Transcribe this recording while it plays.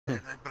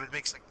but it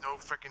makes like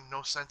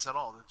no sense at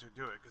all to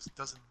do it because it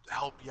doesn't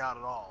help you out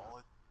at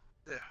all.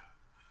 Yeah.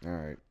 All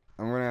right.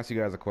 I'm gonna ask you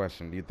guys a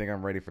question. Do you think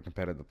I'm ready for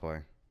competitive play?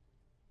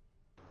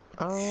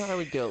 I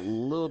would get a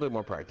little bit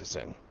more practice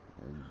in.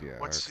 Yeah.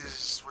 What's Okay.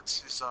 his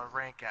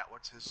rank at?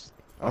 What's his?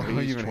 I Oh, don't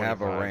he's even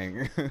have a 25.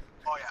 rank.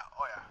 Oh yeah,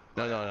 oh yeah.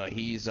 No, no, no.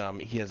 He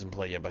hasn't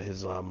played yet, but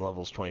his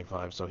level's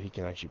 25, so he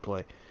can actually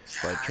play.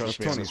 But Yeah, you That's trust should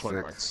me get on some this one,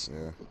 more Mark. $26. practice.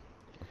 Yeah.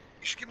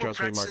 You should get more Trust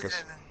me, practice,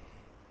 Marcus.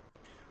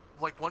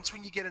 and like once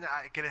when you get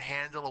a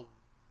handle of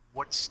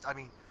I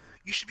mean,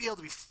 you should be able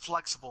to be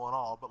flexible and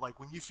all, but like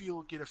when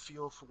you get a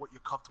feel for what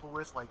you're comfortable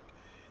with, like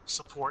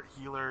support,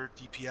 healer,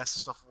 DPS,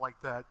 stuff like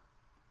that,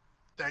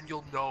 then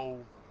you'll know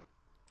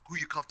who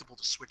you're comfortable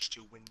to switch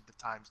to when the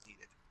time's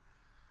needed.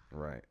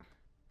 Right.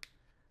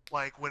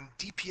 Like when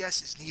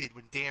DPS is needed,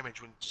 when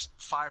damage, when just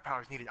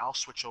firepower is needed, I'll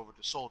switch over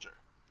to soldier.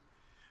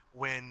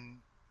 When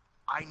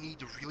I need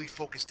to really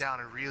focus down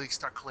and really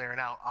start clearing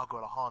out, I'll go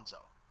to Hanzo.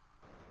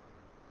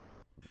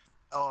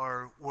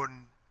 Or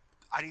when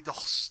I need to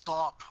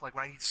stop, like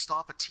when I need to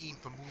stop a team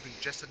from moving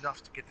just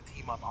enough to get the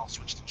team up, I'll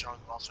switch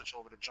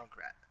over to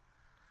Junkrat.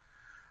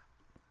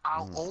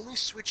 I'll only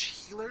switch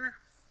healer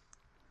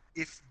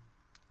if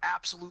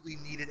absolutely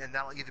needed, and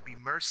that'll either be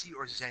Mercy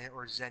or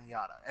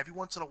Zenyatta. Every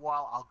once in a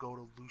while, I'll go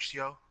to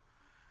Lucio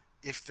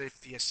if the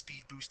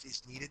speed boost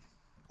is needed,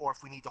 or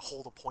if we need to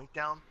hold a point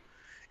down.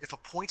 If a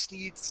point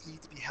needs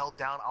to be held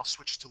down, I'll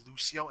switch to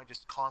Lucio and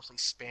just constantly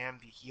spam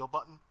the heal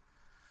button,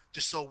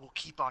 just so we'll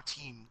keep our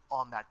team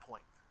on that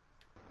point.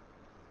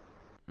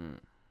 All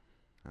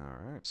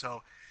right.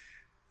 So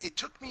it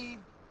took me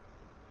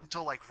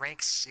until like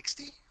rank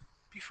 60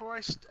 before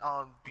I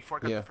got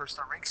the first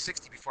star. Rank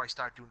 60 before I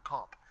started doing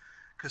comp,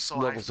 because I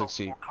Level felt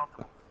 60. more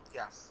comfortable.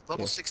 Yeah,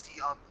 level Yeah.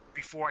 60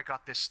 before I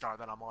got this star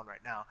that I'm on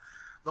right now.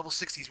 Level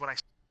 60 is when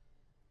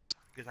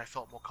because I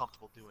felt more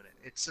comfortable doing it.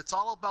 It's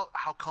all about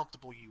how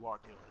comfortable you are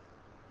doing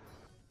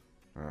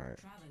it. All right.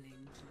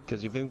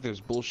 Because you think there's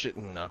bullshit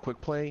in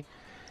quick play,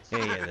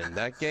 and in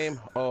that game,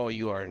 oh,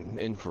 you are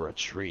in for a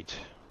treat.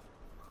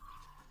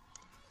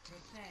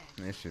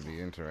 This should be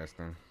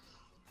interesting.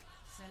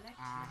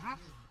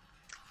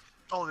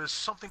 Oh, there's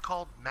something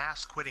called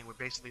mass quitting, where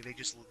basically they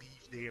just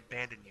leave, they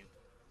abandon you.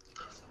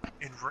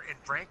 In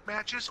rank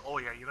matches, oh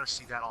yeah, you're gonna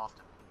see that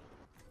often.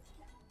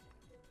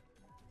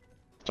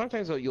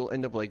 Sometimes though, you'll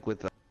end up like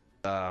with,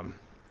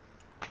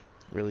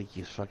 really,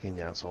 you fucking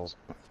assholes.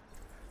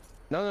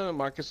 No, no, no,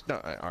 Marcus. No,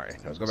 all right.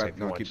 I was Go gonna back. say,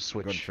 No, want keep to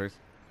go to switch. Tracer.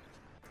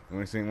 You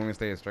want to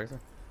stay as Tracer?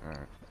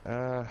 All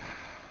right.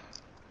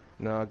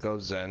 No, go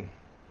Zen.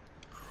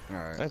 All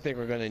right. I think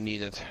we're gonna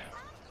need it.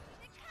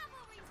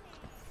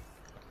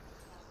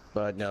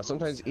 But now,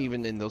 sometimes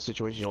even in those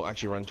situations, you'll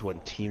actually run to a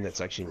team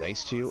that's actually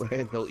nice to you,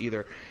 and they'll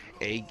either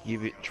A,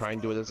 try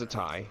and do it as a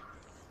tie.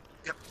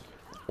 Yep.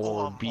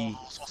 Or B.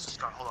 Also,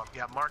 Scott, hold on.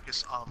 Yeah,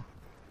 Marcus.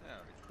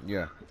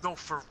 Yeah. No,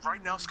 for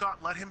right now, Scott,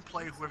 let him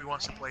play whoever he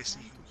wants to play. See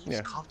who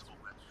he's comfortable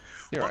with.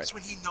 You're Once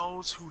right. when he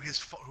knows who his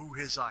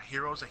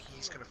heroes that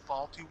he's gonna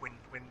fall to when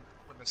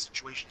the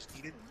situation is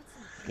needed,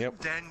 Yep.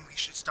 then we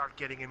should start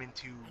getting him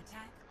into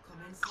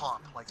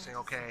comp, like saying,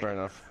 okay, Fair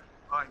enough.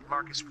 all right,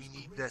 Marcus, we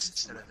need this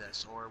instead of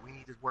this, or we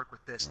need to work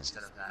with this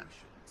instead of that.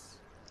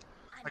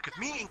 Like with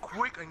me in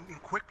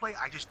quick play,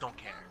 I just don't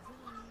care.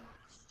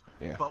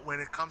 Yeah. But when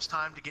it comes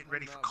time to getting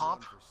ready for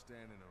comp,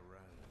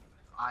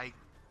 I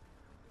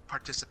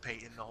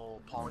participate in the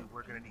whole Polly,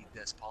 we're gonna need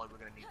this, Polly, we're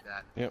gonna need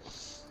that. Yep.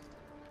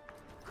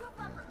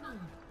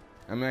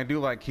 I mean, I do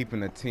like keeping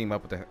the team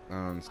up with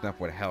the stuff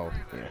with health.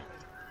 Yeah.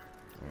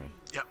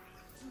 Yep.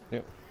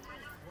 Yep.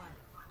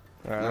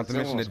 Not to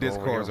mention the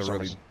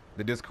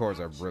discords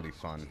are really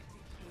fun.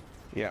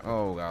 Yeah.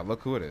 Oh god,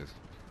 look who it is.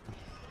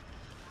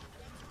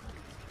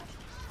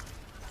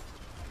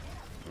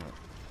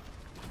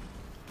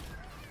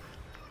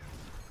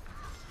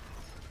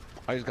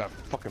 I just got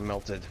fucking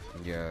melted.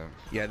 Yeah.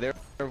 Yeah, they're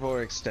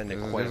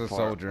overextended There's a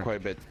soldier. quite a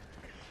bit.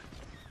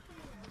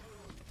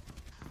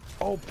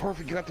 Oh,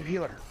 perfect! You got the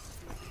healer.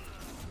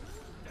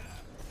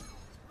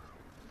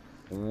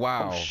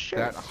 Wow, Oh, shit.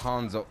 that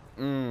Hanzo.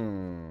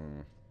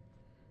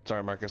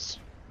 Sorry, Marcus.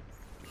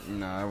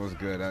 Nah, that was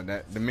good.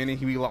 The minute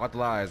we locked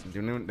eyes,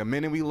 the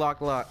minute we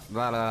locked eyes,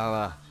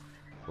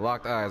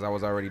 I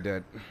was already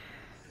dead.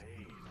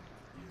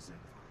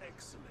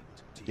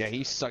 Yeah,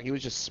 he sucked. He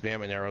was just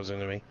spamming arrows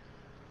into me.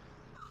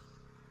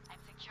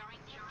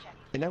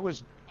 And I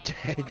was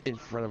dead in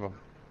front of him.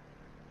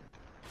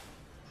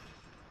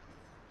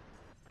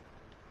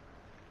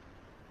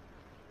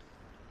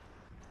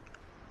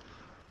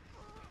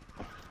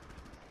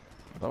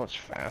 That was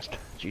fast.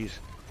 Jeez.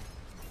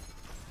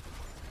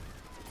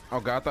 Oh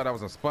god, I thought that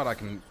was a spot I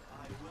can.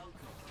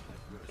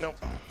 Nope.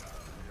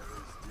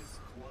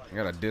 I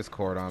got a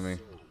Discord on me.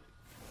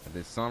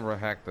 Did Sombra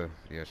hack the?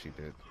 Yeah, she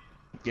did.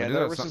 Yeah,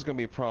 that is gonna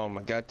be a problem.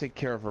 I gotta take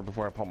care of her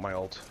before I pump my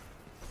ult.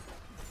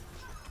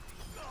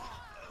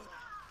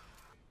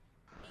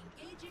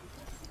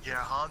 Yeah,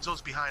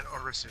 Hanzo's behind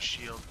Orissa's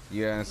shield.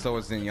 Yeah, and so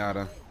is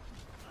Zenyatta.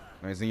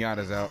 Alright,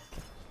 Zenyatta's out.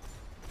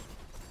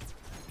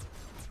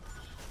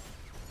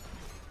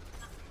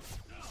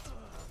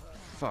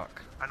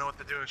 Fuck. I know what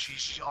they're doing.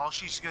 All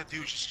she's gonna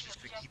do is she's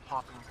gonna keep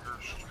popping her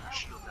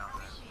shield down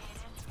there.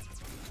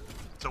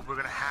 So we're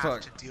gonna have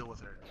to deal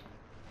with her.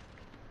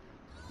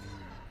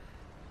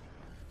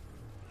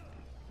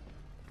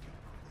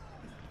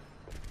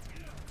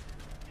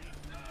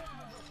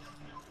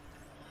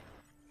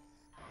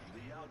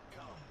 The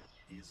outcome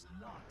is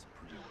not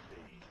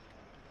preordained.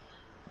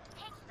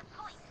 Take the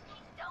point.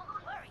 Don't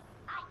worry.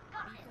 I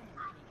got it.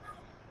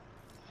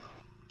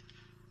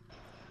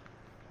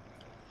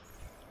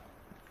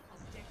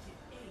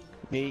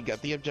 Me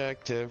got the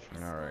objective.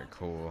 All right,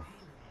 cool.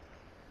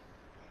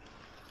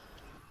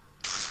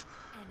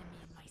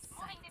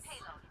 Moving the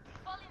payload.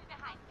 Fall in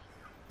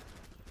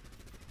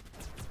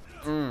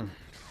behind me.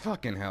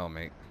 Fucking hell,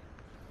 mate.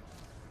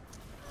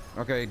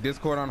 Okay,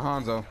 Discord on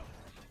Hanzo.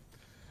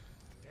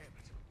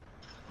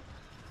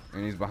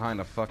 And he's behind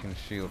a fucking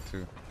shield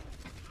too.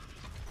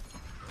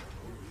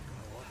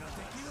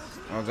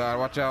 Oh god,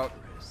 watch out.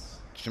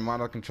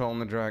 Shimada controlling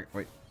the drag.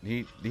 Wait,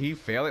 did he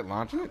fail at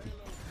launching it?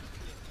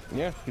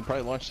 Yeah, he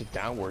probably launched it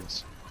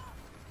downwards.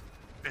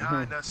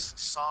 Behind us,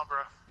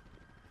 Sombra,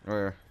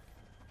 Where?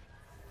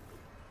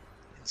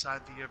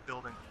 inside the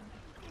building.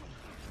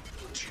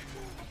 To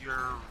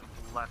your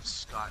left,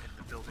 Scott, in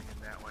the building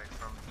in that way,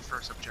 from the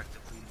first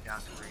objective leading down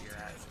to where you're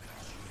at.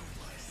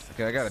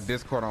 Okay, I got a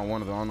Discord on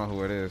one of them. I don't know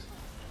who it is.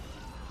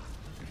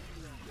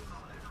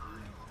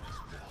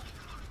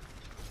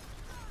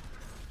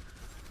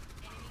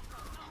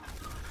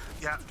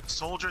 Yeah,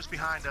 soldiers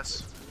behind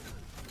us.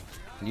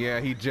 Yeah,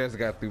 he just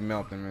got through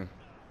melting, man.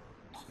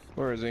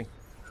 Where is he?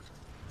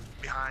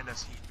 Behind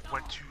us, he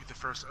went to the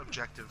first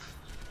objective.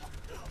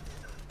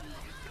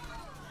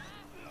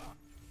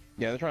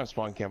 Yeah, they're trying to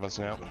spawn camp us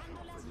now.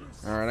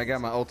 All right, I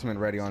got my ultimate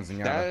ready on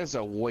Zenyatta. That is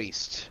a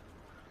waste.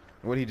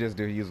 What did he just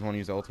do? He want to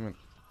use ultimate?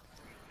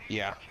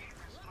 Yeah.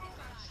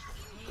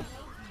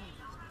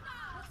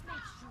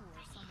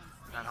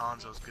 That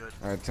Hanzo's good.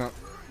 All right,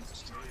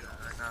 Just tell you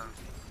that right now.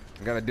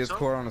 I got a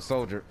Discord on a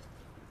soldier.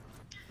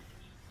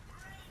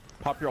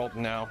 Pop your ult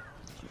now.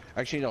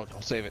 Actually, no,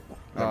 don't save it.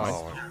 Never mind.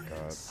 Oh my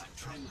god.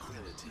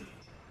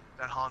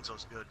 That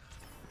Hanzo's good.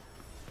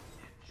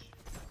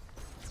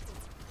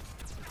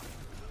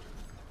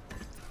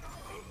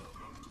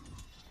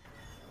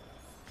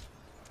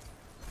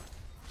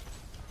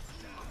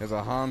 There's a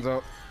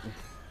Hanzo.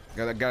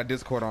 Got a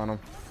Discord on him.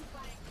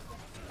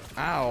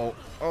 Ow.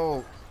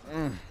 Oh.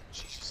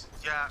 Jesus.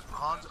 Yeah,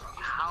 Hanzo.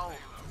 How?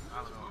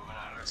 I don't know.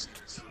 Let's see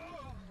this.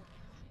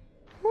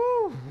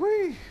 Woo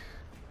wee.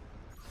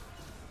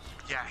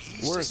 Yeah,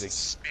 he's Where just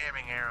is he?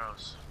 spamming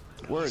arrows.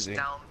 Where He's is he?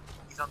 down.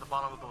 He's on the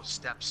bottom of those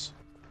steps.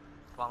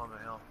 Bottom of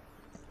the hill.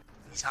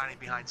 He's hiding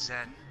behind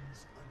Zen.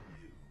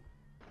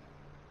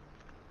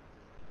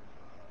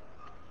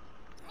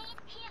 Need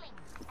healing.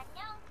 And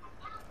no.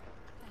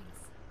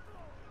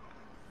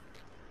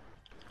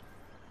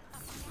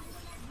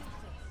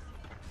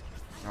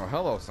 Oh,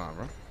 hello,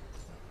 Sombra.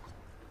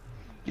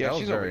 Yeah, That was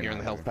she's over very here in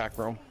the nice. health pack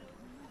room.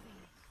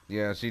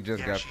 Yeah, she just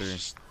Yeah, got she's through.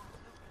 just-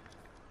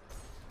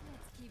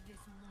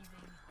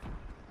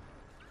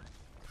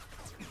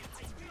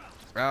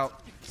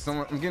 Out.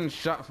 Someone. I'm getting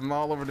shot from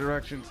all over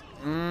directions.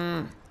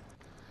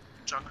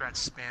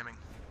 Junkrat's spamming.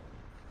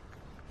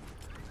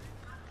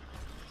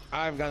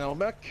 I've got no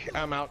mech.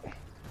 I'm out. Pain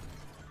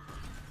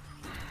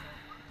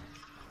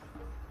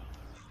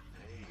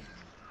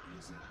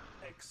is an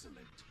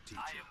excellent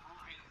teacher.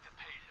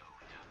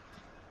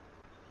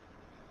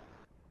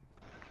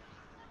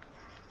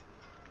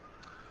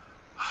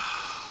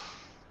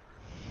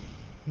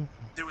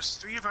 There was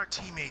 3 of our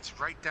teammates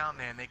right down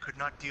there, and they could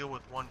not deal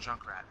with one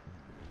Junkrat.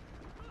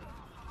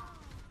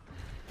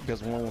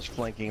 Because one was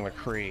flanking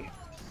McCree.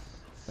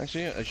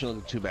 Actually, it shouldn't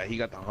look too bad. He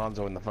got the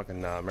Hanzo and the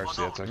fucking Mercy. no. That's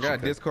I actually got a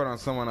good. Discord on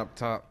someone up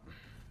top.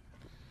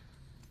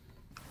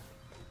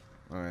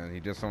 Oh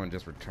man, someone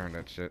just returned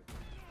that shit.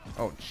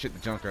 Oh shit, the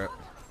Junkrat.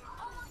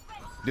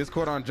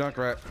 Discord on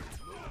Junkrat.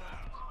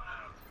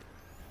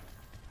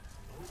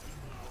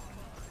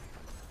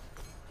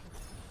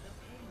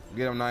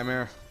 Get him,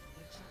 Nightmare.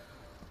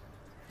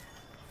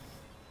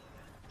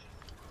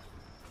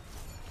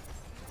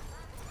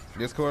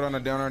 Discord on the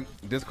downer.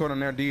 Discord on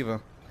their diva.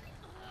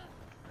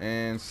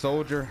 And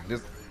soldier.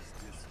 This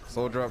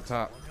soldier up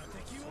top.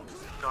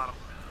 Got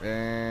him.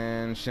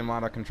 And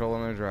Shimada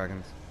controlling the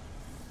dragons.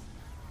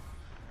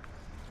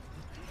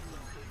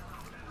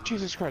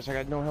 Jesus Christ, I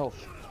got no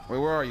health. Wait,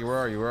 where are you? Where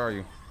are you? Where are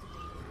you?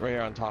 Right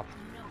here on top.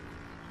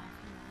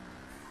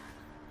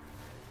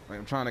 Wait,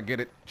 I'm trying to get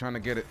it. Trying to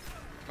get it.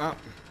 Oh.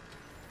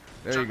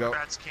 There you go.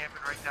 Junkrat's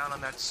camping right down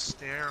on that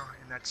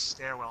in that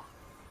stairwell.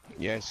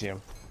 Yeah, I see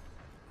him.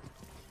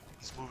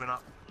 He's moving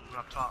up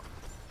top.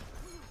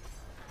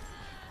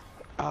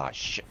 Ah,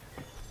 shit.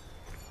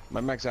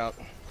 My mech's out.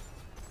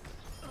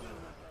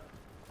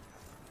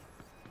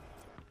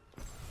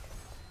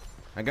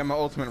 I got my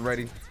ultimate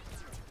ready,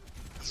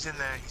 He's in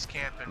there. He's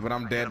camping. but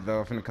I'm I hit dead him. though.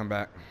 I'm finna come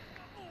back.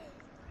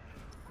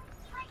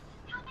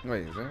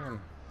 Wait, is that?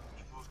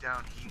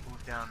 He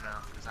moved down now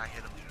because I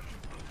hit him.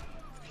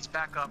 He's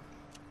back up.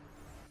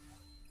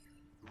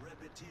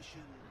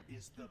 Repetition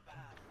is the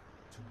path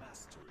to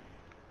mastery.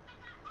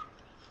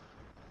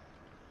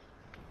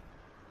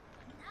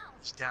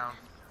 He's down.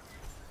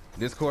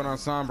 Discord on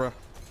Sombra.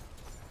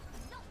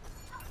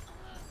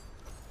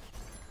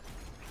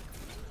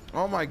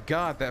 Oh my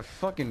god, that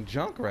fucking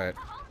Junkrat.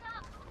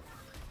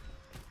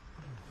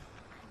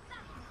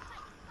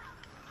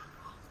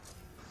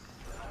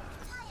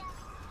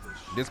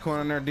 Discord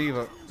on their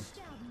Diva.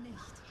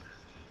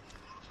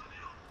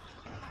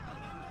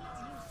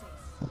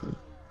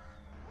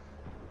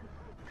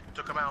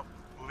 Took him out.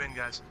 Move in,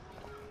 guys.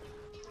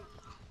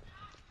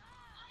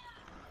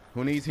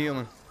 Who needs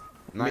healing?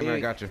 Nightmare,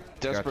 Me, got you.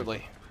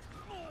 Desperately.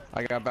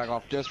 I got back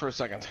off just for a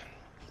second.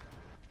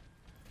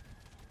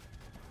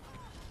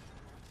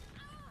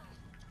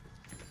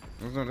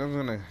 I'm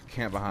gonna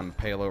camp behind the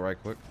payload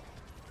right quick.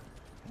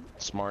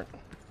 Smart.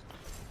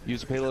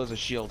 Use the payload as a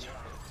shield.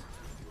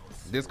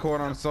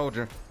 Discord on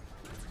soldier.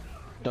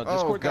 No,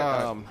 Discord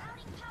God.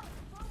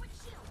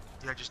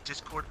 Yeah, just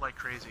Discord like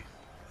crazy.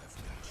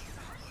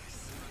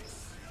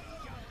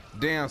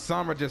 Damn,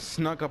 Sombra just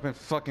snuck up and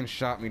fucking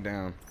shot me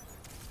down.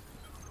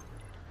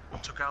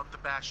 Took out the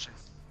Bastion.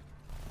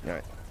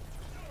 Right.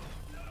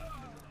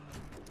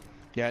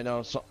 Yeah,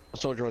 no,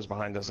 soldier was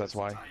behind us, that's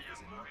why.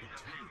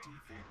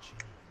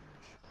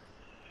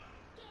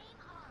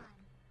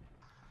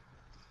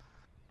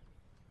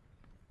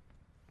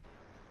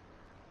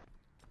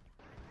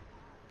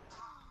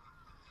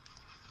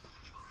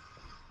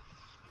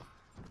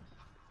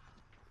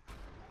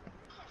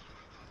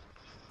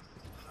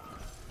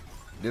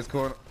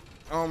 Discord.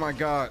 Oh my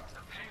god.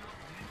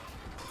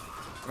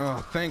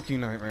 Oh, thank you,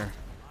 Nightmare.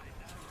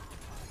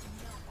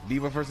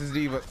 Diva versus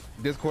Diva.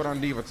 Discord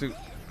on Diva too.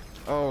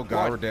 Oh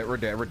god, What? we're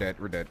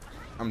dead.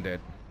 I'm dead.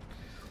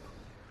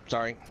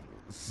 Sorry.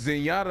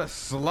 Zenyatta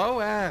slow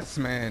ass,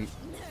 man.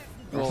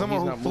 Well, Someone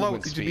he's who not floats,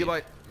 movement you should be speed.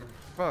 like,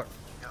 fuck.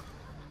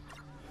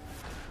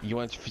 You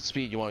want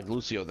speed, you want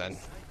Lucio then.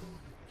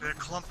 They're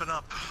clumping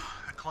up.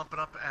 They're clumping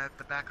up at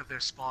the back of their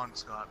spawn,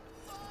 Scott.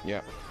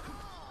 Yeah.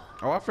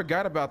 Oh, I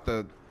forgot about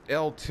the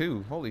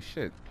L2. Holy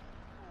shit.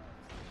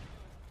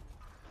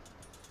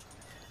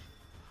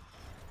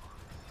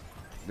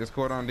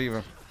 Discord on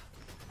Diva.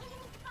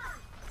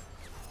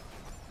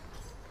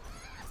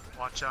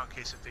 Watch out in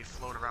case if they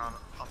float around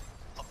up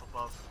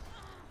above.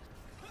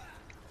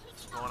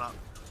 It's going up.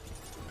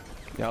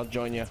 Yeah, I'll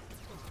join you.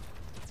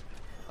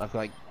 I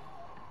feel like,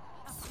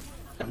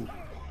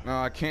 No,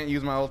 I can't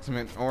use my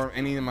ultimate or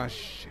any of my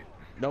shit.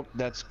 nope,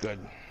 that's good.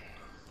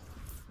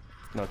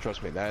 No,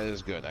 trust me, that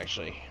is good,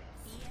 actually.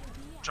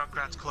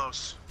 Junkrat's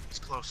close. He's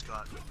close,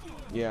 Scott.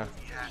 Yeah.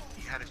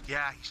 Yeah,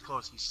 yeah, he's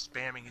close. He's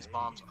spamming his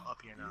bombs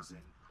up here now. Is an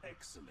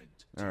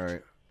excellent.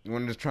 Alright. You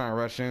want to just try and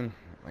rush in?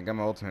 I got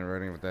my ultimate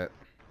ready with that.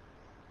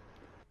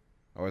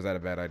 Or is that a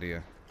bad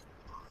idea?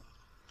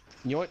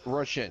 You know what?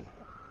 Rush in.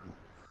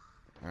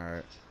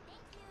 Alright.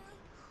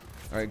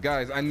 Alright,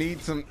 guys, I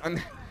need some...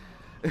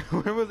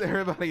 Where was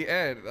everybody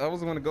at? I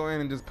was going to go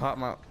in and just pop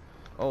my...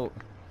 Oh.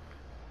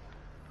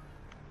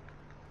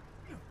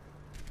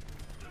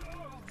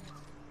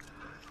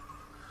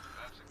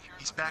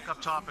 He's back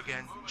up top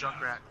again,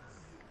 Junkrat.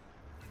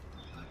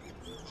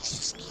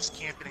 He's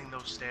camping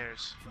those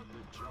stairs.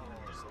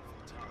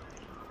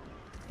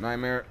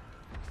 Nightmare.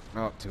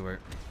 Oh, too late.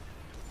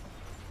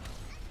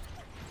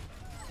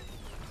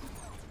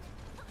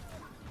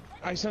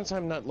 I sense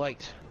I'm not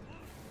liked.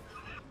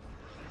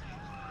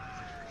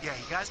 Yeah,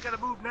 you guys gotta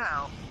move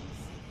now.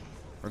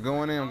 We're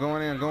going in,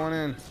 going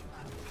in.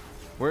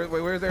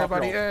 Where's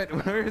everybody at?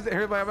 Where's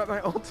everybody about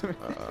my ultimate?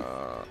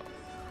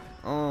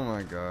 Oh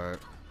my god.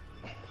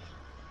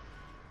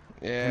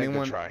 Yeah,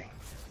 Anyone- good try.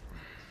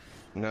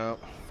 No.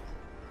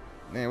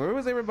 Man, where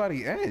was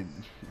everybody at?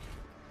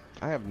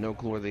 I have no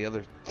clue where the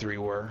other three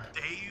were.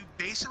 They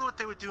basically what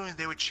they were doing is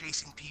they were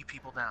chasing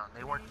people down.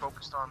 They weren't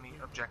focused on the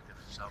objective.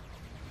 So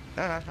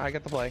I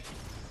got the play.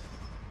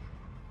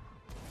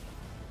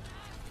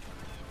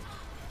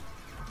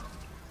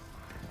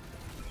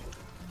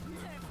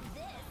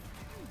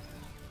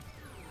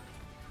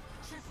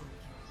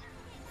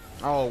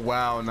 Oh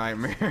wow,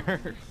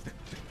 Nightmare.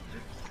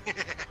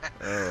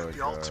 Oh, the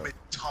God. ultimate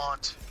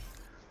taunt.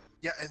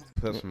 Yeah, and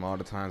Plus from all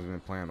the times we've been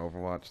playing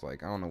Overwatch,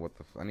 like I don't know what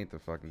the I need to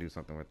fucking do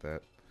something with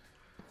that.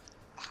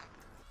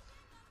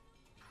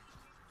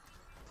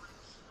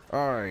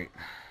 All right,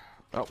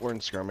 Oh, we're in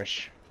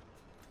skirmish.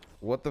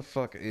 what the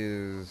fuck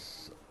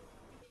is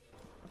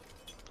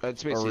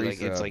It's basically like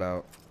Orisa it's like,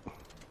 about?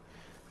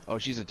 oh,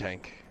 she's a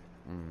tank.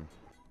 Mm.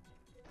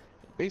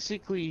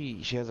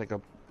 Basically, she has like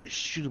a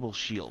shootable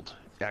shield.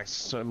 Acts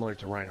similar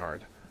to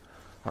Reinhardt.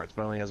 Hearts,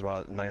 but only has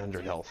about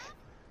 900 health.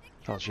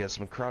 Oh, she has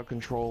some crowd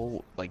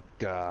control, like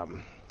I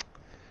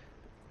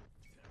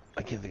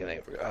can't think of the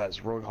name.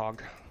 It's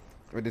Roadhog.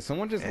 Wait, did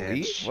someone just And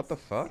leave? sh- What the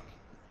fuck?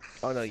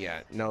 Oh no,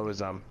 yeah, no, it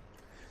was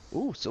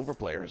ooh, silver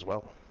player as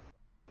well.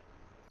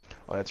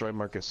 Oh, that's right,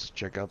 Marcus.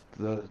 Check out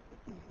the.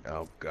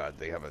 Oh god,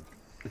 they have a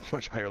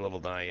much higher level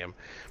than I am.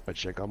 But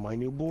check out my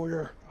new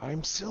border.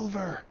 I'm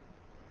silver.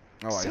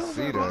 Oh, I Silver,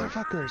 see that.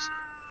 motherfuckers.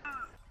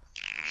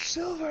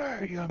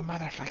 Silver, you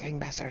motherfucking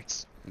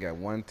bastards. You got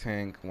 1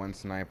 tank, 1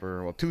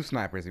 sniper. Well, 2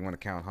 snipers. You want to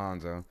count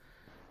Hanzo.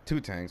 2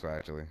 tanks, well,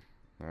 actually.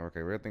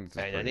 Okay, we think this is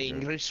And an pretty good.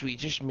 English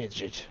Swedish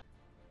midget.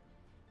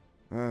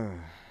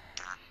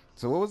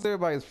 So what was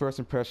everybody's first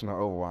impression of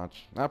Overwatch?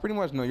 I pretty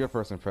much know your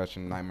first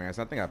impression, Nightmares.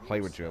 I think I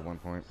played with you at one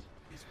point.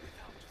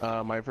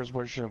 My first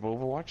version of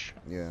Overwatch?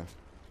 Yeah.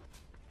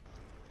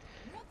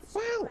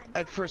 Well,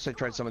 at first I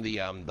tried some of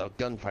the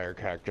gunfire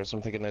characters.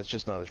 I'm thinking that's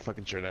just not a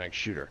fucking generic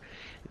shooter.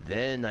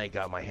 Then I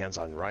got my hands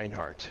on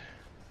Reinhardt.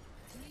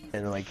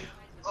 And like,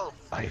 Oh,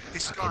 I hey, fucking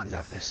Scott.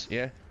 love this.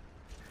 Yeah?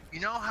 You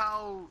know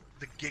how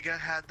the Giga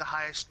had the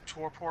highest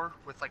torpor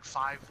with like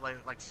 5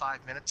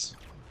 minutes?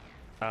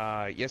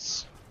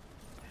 Yes.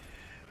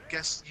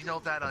 Guess you know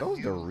that Are those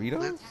new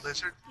Doritos?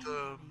 lizard,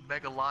 the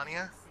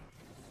Megalania?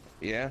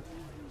 Yeah?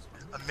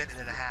 1.5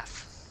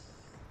 minutes.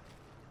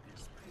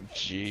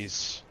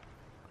 Jeez.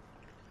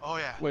 Oh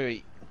yeah.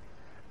 Wait.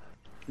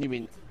 You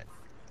mean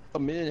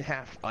 1.5 minutes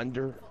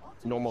under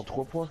normal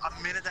torpor?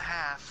 1.5 minutes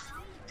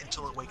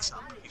until it wakes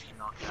up if you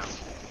knock it out.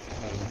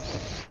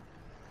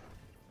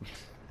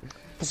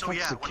 So fuck's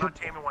yeah, the we're not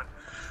taming one.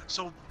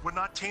 So we're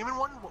not taming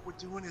one. What we're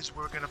doing is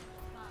we're gonna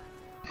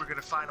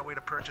find a way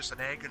to purchase an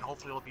egg, and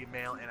hopefully it'll be a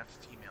male and a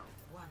female.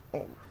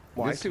 Oh,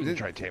 well, I This- see we this-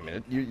 can try taming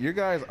it. Your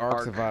guys' Ark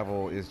Ark.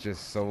 survival is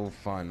just so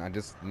fun. I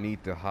just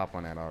need to hop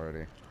on that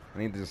already. I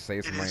need to just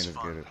save some It money is and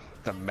just fun. get it.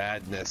 The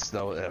madness,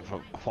 though, that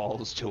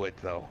falls to it,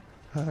 though.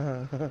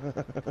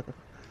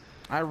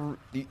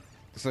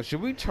 So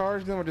should we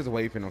charge them or just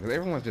wait for them? Because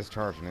everyone's just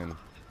charging in.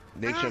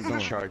 They should be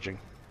charging.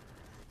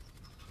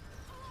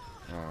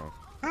 Oh.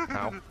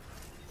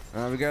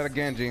 Ow. We got a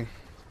Genji.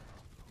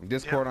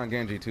 Discord on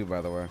Genji too,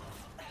 by the way.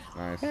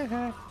 Nice.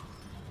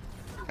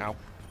 Ow.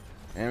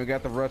 And we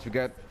got the rush. We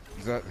got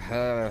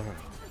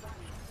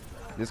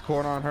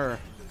Discord on her.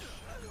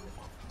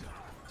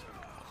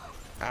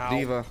 Ow.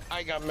 Diva.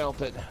 I got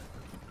melted.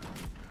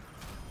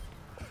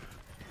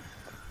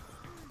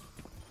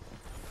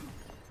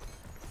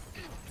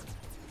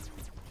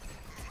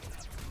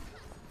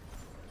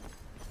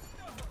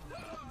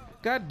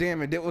 God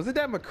damn it. Was it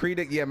that McCree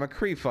that? Yeah,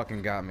 McCree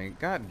fucking got me.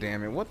 God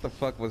damn it. What the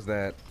fuck was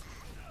that?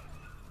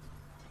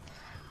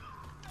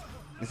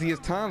 You see,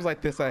 it's times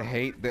like this I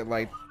hate that,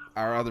 like,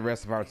 the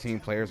rest of our team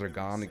players are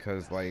gone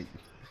because, like...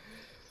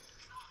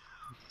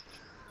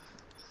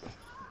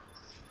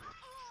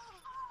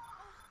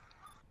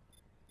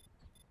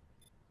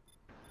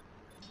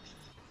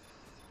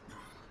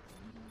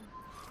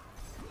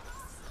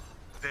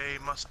 They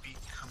must be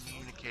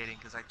communicating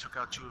because I took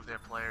out 2 of their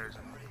players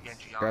and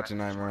Genji Gotcha,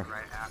 Nightmare.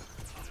 right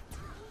after.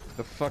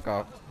 The fuck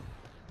off.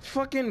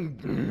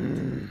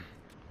 Fucking...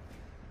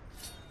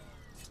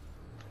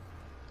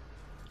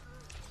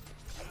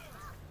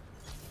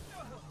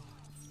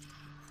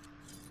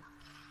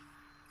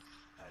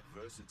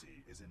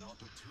 Adversity is an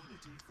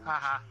opportunity for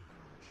Haha. change.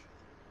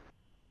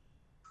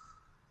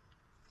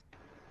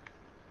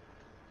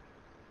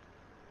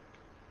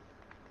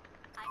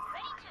 I'm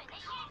ready to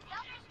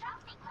initiate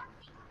self-destruct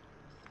sequence.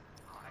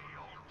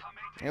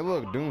 Hey,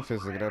 look,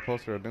 Doomfist. Look at that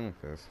poster of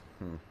Doomfist.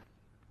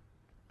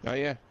 Oh,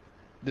 yeah.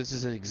 This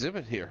is an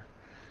exhibit here.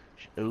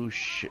 Oh,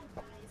 shit.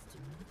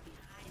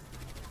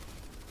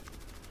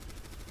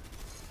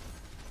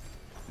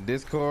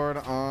 Discord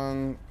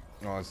on...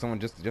 Oh, someone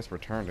just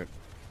returned it.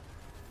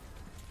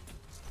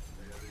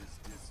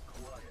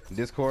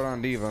 Discord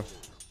on Diva.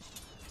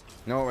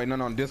 No, wait,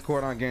 no.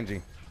 Discord on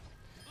Genji.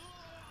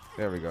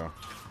 There we go.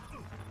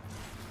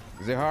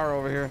 Zahara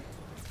over here.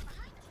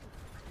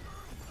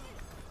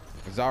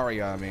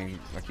 Zarya, I mean.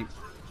 I keep...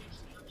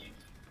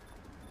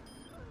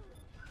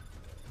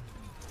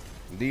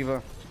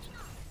 Diva.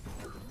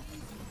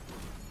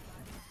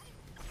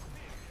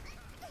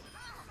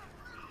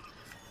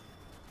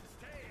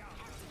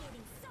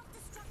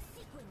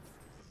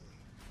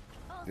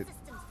 Did-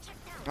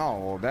 Oh,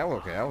 well, that was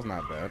okay. That was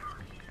not bad.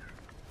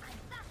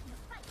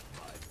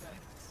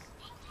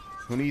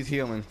 Who needs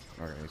healing?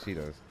 Okay, she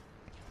does.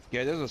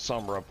 Yeah, there's a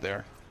Sombra up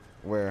there,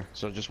 Where?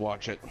 so just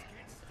watch it.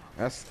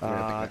 That's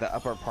yeah, The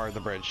upper part of the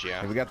bridge,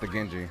 yeah. we got the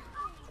Genji.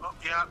 Oh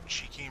yeah,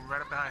 she came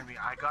right up behind me.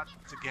 I got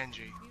the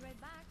Genji.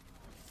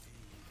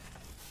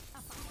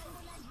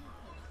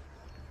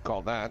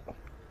 Call that.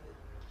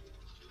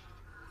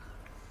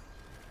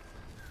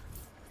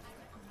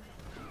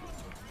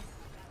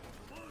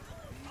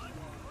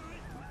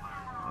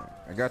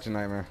 I got you,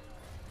 Nightmare.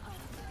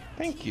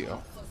 Thank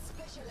you.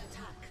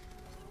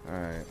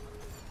 Alright.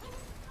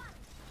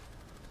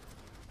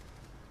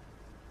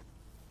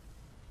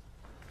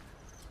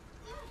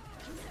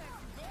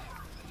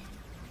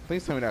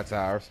 Please tell me that's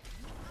ours.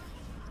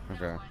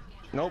 Okay.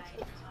 Nope.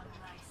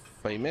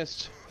 But you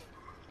missed.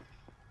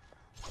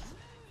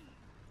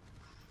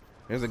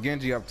 There's a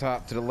Genji up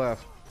top to the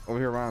left. Over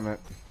here where I'm at.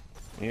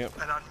 Yep.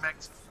 And on Mech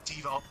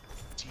Diva, oh,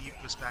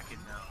 Diva's back in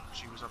now.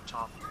 She was up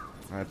top.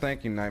 Alright,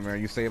 thank you, Nightmare.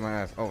 You saved my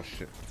ass. Oh,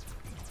 shit.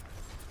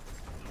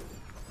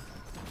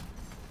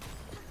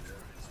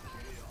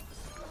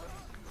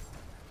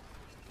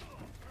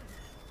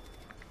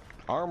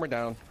 Armor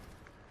down.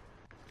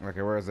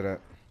 Okay, where is it at?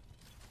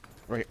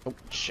 Right. Oh,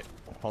 shit.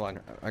 hold on.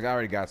 I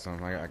already got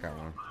some. I got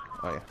one.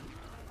 Oh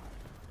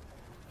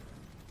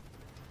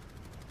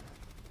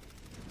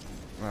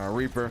yeah.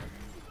 Reaper.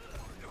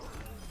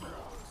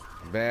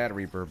 Bad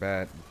Reaper,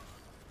 bad.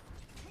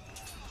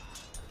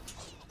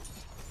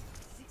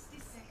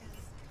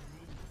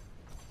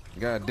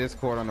 Got a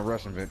Discord on the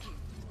Russian bitch.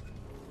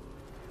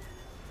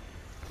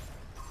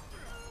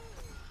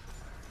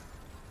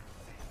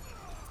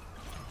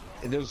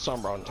 There's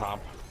Sombra on top.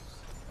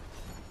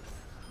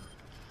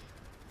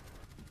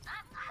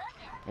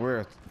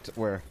 Where?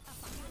 Where?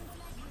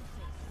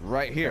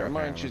 Right here. Never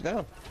mind, apparently. she's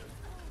down.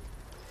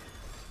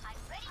 I'm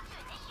ready to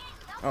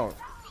initiate Oh,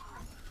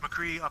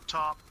 McCree up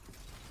top.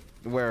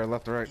 where?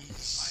 Left or right?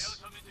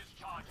 He's,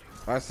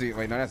 I see.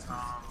 Wait, no,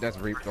 that's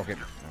Reaper. Okay.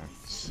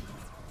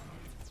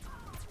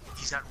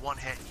 he's at one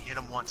hit. You hit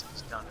him once,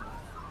 he's done.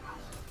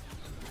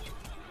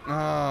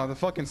 Oh, the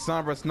fucking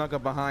Sombra snuck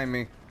up behind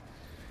me.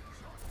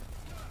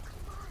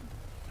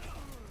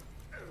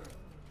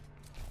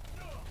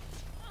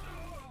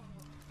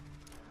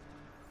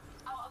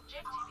 our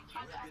objective is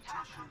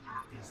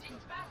counterattack.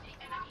 Dispatch the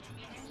enemy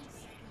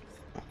immediately.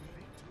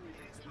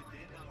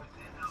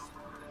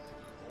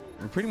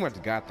 We pretty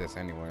much got this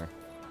anyway.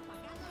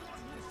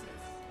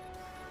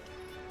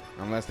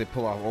 Unless they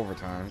pull off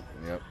overtime.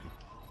 Yep.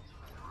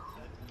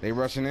 They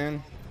rushing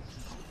in?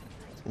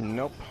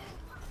 Nope.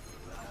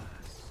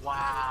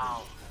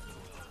 Wow.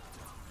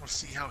 We'll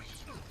see how he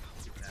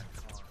did that.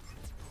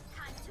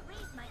 Time to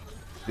raise my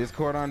AC.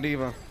 Discord on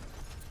Diva.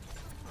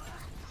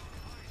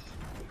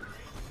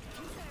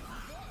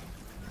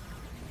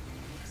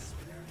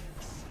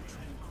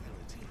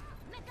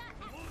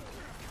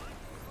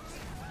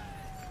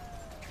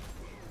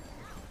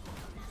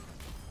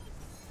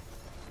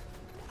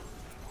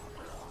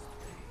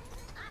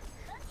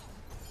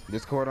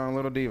 Discord on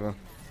Little Diva.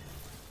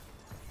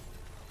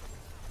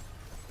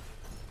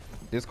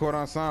 Discord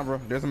on Sombra.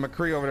 There's a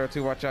McCree over there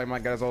too. Watch out, he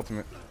might got his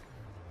ultimate.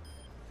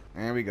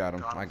 And we got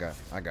him. I got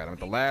him. At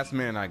the last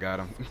minute, I got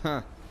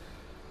him.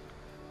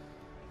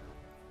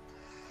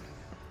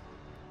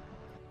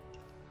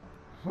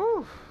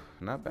 Whew,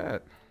 not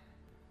bad.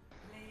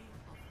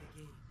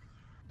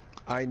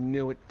 I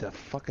knew it. The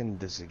fucking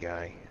dizzy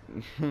guy.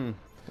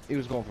 He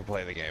was going for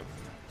play of the game.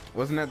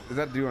 Wasn't that? Is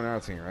that dude on our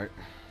team, right?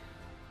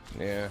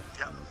 Yeah.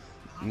 Yep.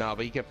 No,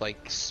 but he kept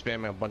like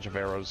spamming a bunch of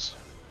arrows.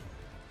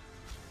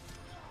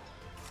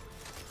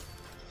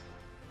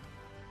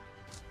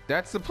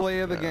 That's the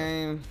play of the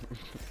game.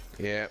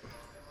 Yeah.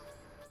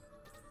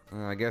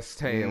 I guess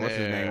Tay, what's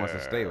his name, wants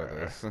to stay with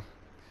us.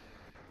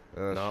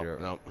 No, sure.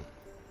 no.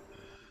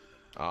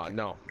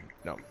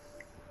 No.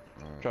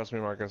 Trust me,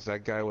 Marcus.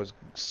 That guy was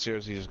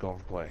seriously just going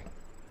for play.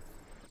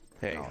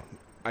 Hey, No.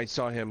 I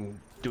saw him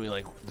doing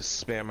like the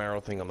spam arrow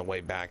thing on the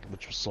way back,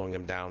 which was slowing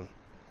him down.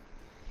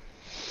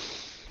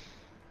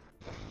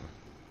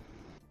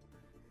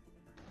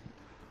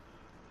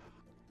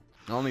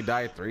 I only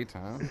died 3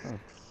 times. Huh.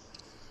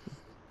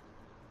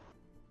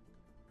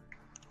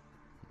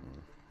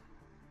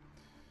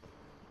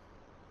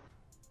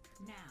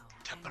 Now,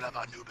 Temple of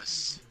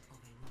Anubis.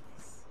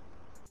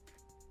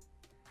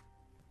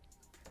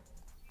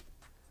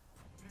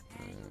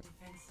 prepare your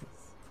defenses.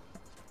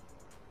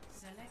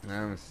 Select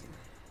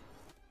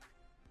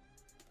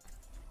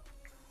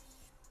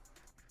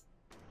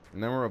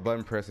Number of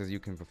button presses you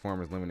can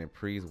perform is limited.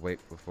 Please wait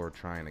before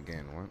trying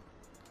again. What?